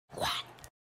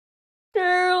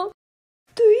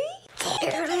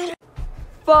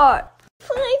5.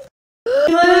 5.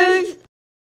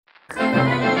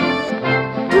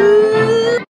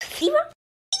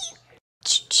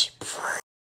 4.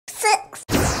 6.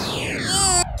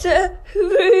 7.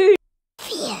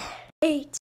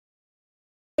 8.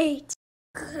 8.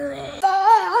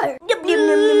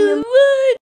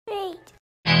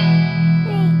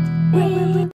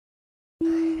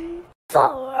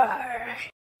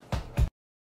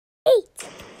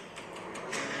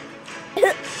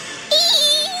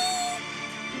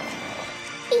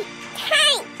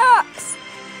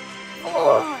 4. 8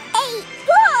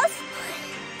 plus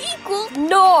equals 9.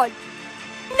 9!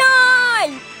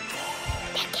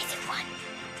 That gives you 1.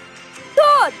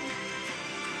 Done!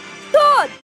 Done!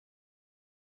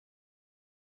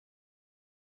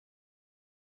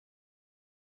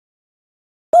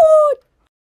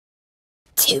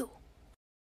 2.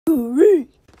 3.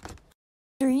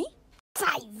 3.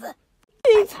 5.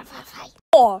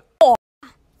 4.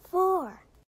 4.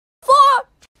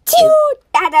 2.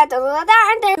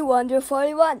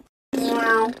 241.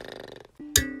 Meow.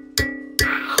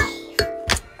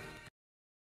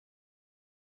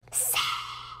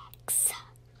 6.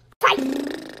 5.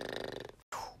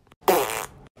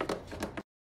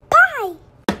 5.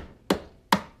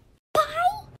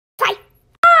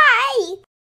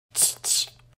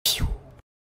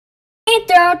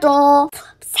 5.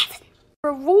 7.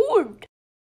 Reward.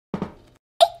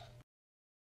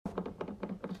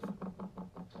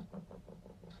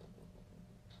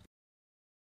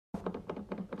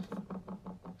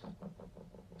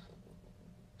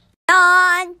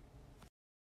 9.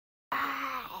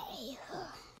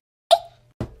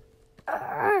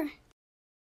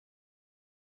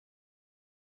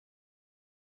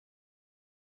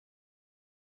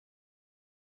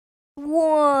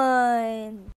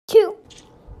 1. 2.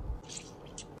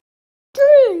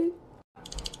 3.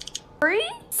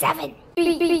 7.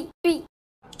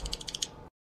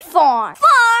 4.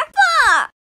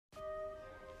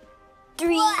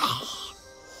 3.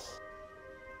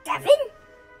 7.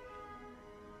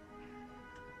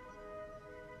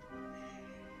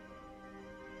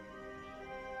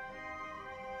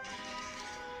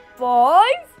 5.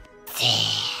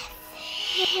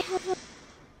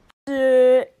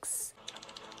 6.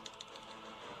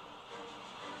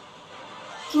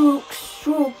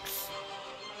 Strokes.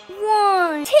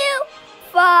 1. 2.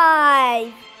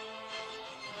 5.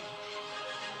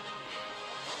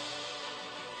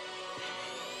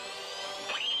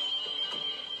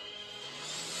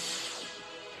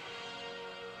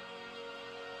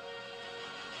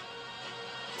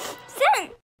 7.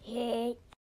 8.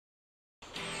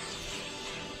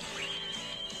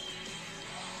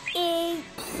 8.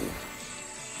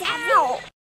 7.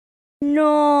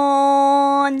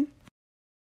 9.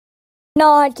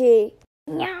 Naughty.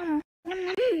 Yum.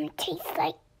 Tastes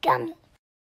like gum.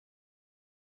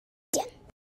 10.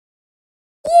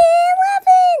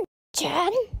 11. 10.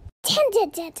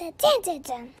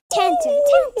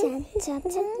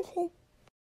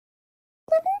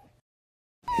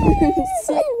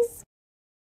 6.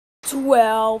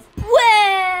 12.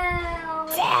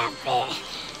 7.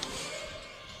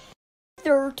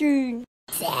 13.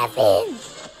 7.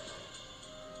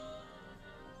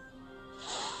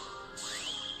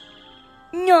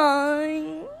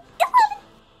 9.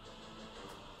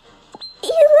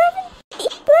 11.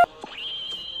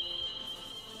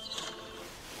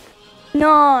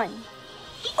 9.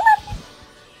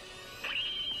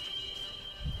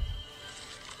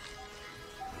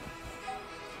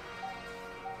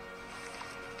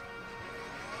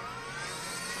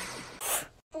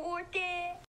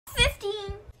 14.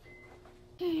 15.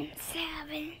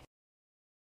 7.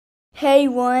 Hey,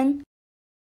 1.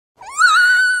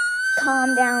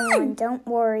 Calm down, 1. Don't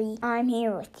worry. I'm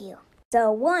here with you.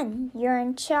 So, 1, you're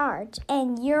in charge,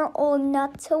 and you're old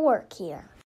enough to work here.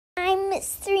 I'm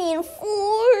Miss 3 and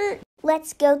 4.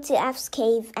 Let's go to F's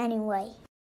cave anyway.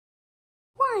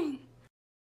 1.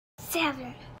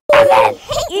 7. 7.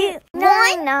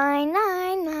 9. 9.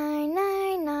 9. 9.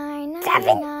 9. 9.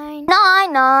 7. 9.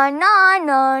 9. 9. 9.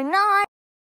 9. 9.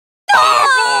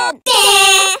 7.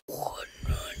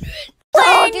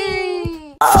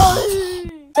 120.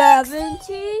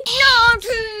 70.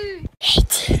 90.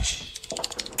 80.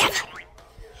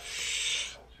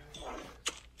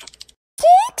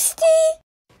 60.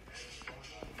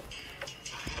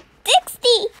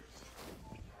 60.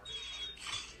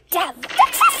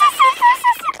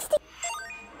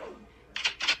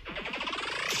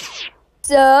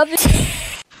 70.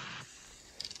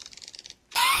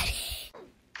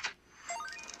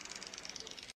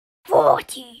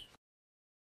 40.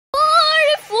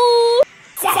 44.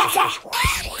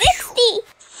 60.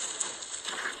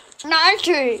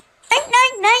 19.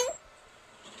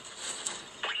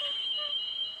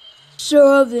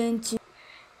 17.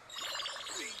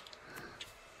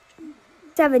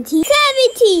 17.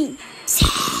 17.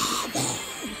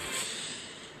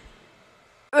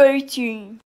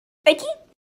 18. 18.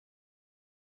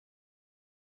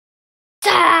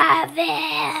 7.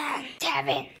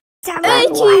 7.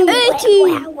 18.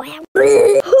 18.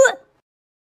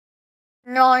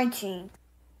 19.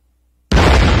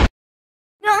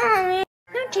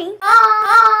 19.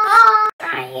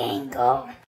 Triangle.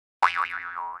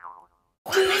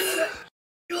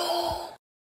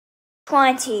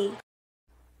 20.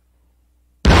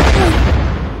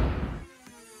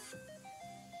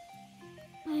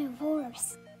 My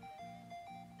horse.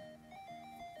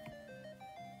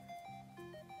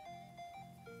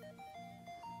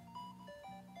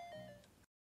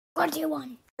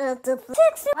 21. 6.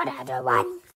 Another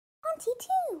one.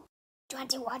 22.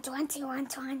 21, 21,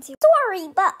 20. Sorry,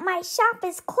 but my shop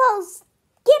is closed.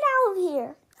 Get out of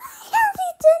here. Help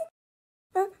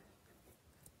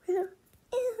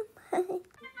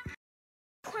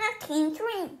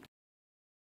 23.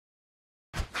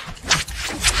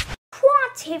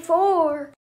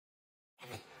 24.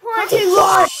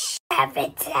 21.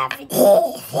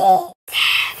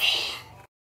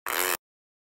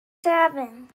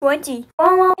 7. 20.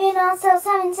 And also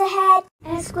 7's ahead.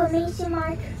 Exclamation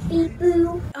mark. Beep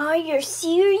boo. Are you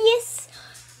serious?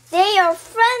 They are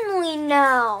friendly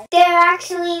now. They're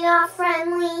actually not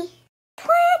friendly.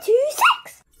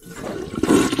 26.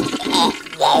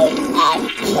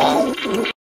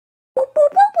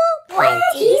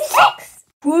 26.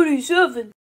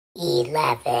 27.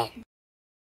 11.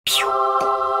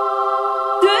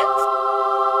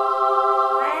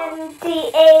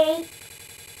 28.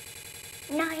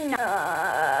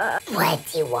 9.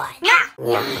 21.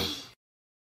 9.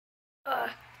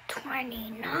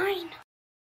 29.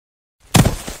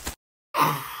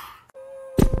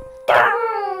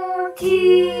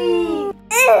 30.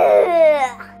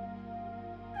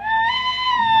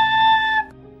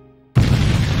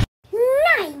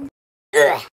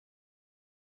 9.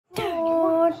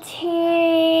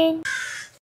 14.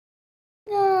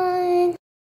 9.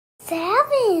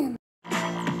 7.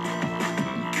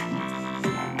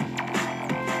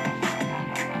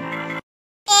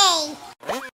 8.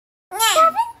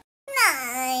 7.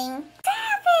 9.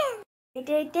 7.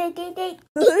 8.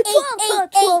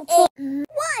 12. 1.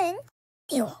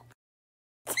 0.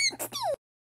 16.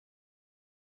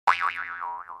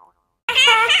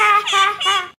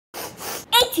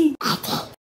 18.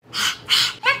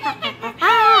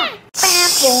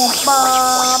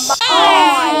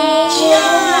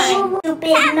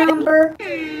 Stupid number.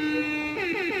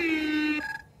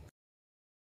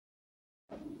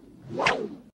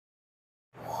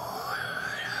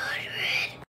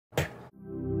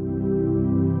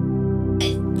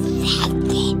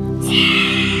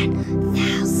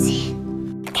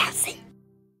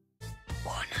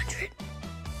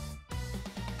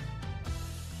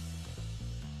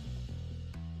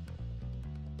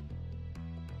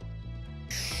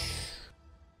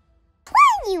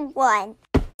 You won.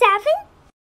 7.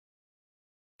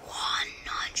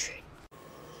 100.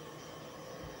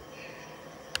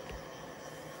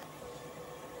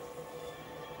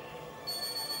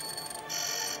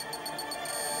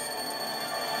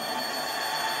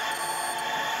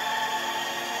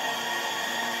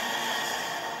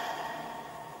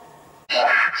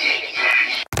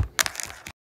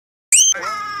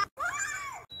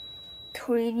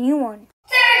 $21.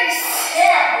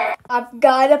 I've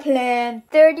got a plan.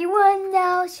 31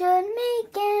 now should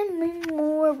make him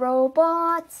more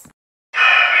robots.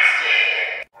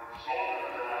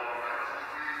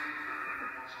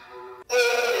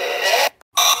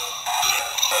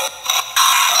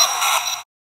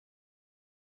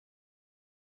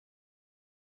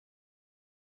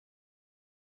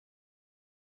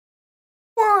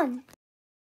 One.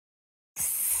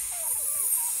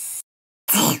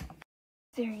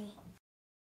 3.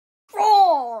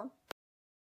 4.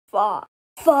 5.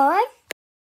 5.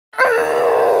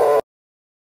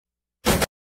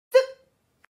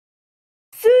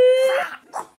 6.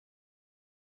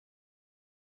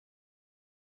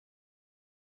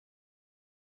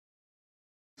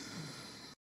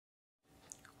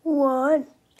 1.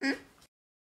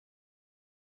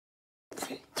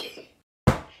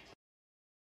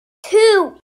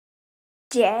 2.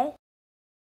 J.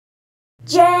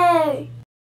 J.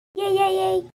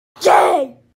 Yay.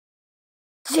 J.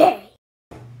 J.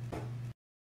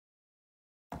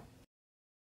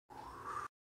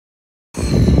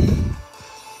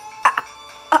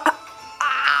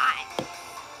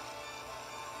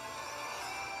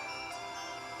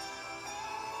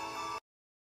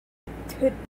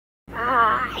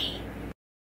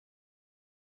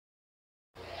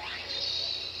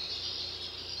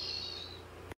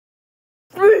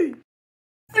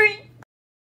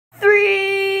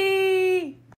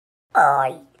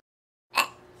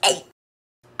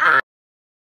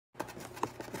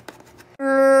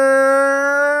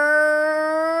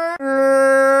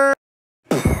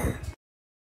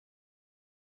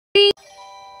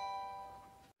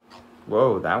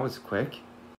 Whoa, that was quick.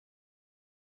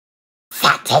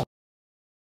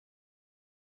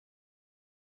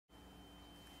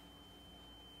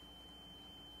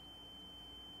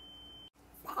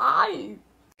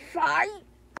 5.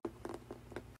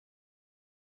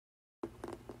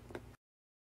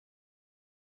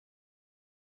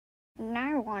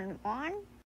 911.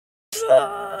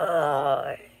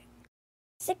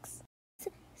 6.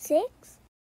 6.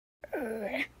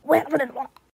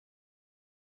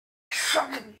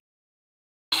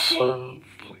 Well,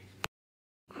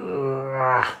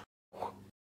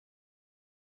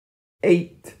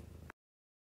 8.